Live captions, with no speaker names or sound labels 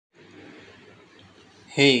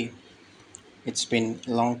Hey, it's been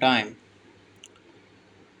a long time.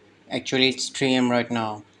 Actually, it's 3 a.m. right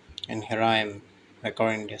now, and here I am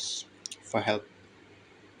recording this for help.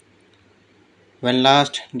 When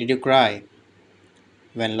last did you cry?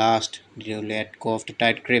 When last did you let go of the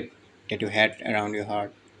tight grip that you had around your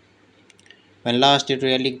heart? When last did you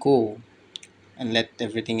really go and let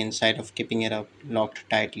everything inside of keeping it up locked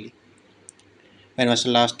tightly? When was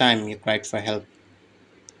the last time you cried for help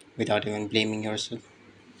without even blaming yourself?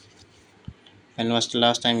 When was the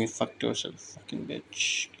last time you fucked yourself? Fucking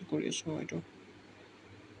bitch. ¿Qué curioso, Maito?